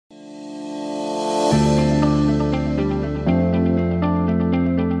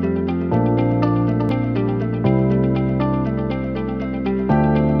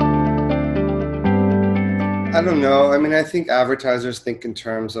I don't know. I mean, I think advertisers think in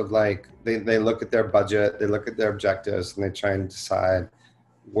terms of like they look at their budget, they look at their objectives, and they try and decide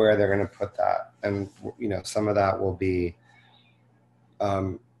where they're going to put that. And some of that will be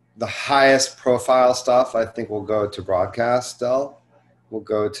um, the highest profile stuff. I think will go to broadcast still. Will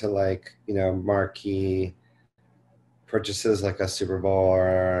go to like marquee purchases like a Super Bowl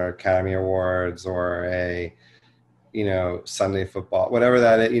or Academy Awards or a Sunday football, whatever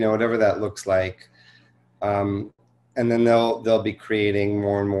that whatever that looks like. And then they'll be creating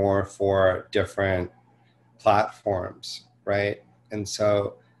more and more for different platforms, right? And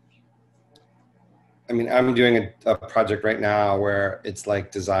so, I mean, I'm doing a project right now where it's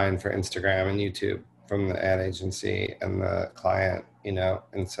like designed for Instagram and YouTube from the ad agency and the client,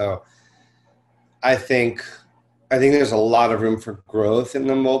 and so I think there's a lot of room for growth in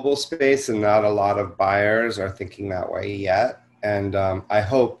the mobile space, and not a lot of buyers are thinking that way yet. And I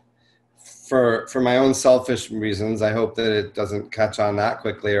hope, for my own selfish reasons, I hope that it doesn't catch on that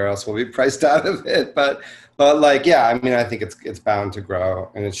quickly, or else we'll be priced out of it. But like, yeah, I mean, I think it's bound to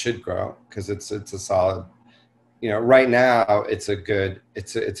grow, and it should grow because it's a solid. Right now it's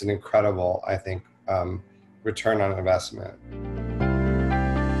an incredible, I think, return on investment.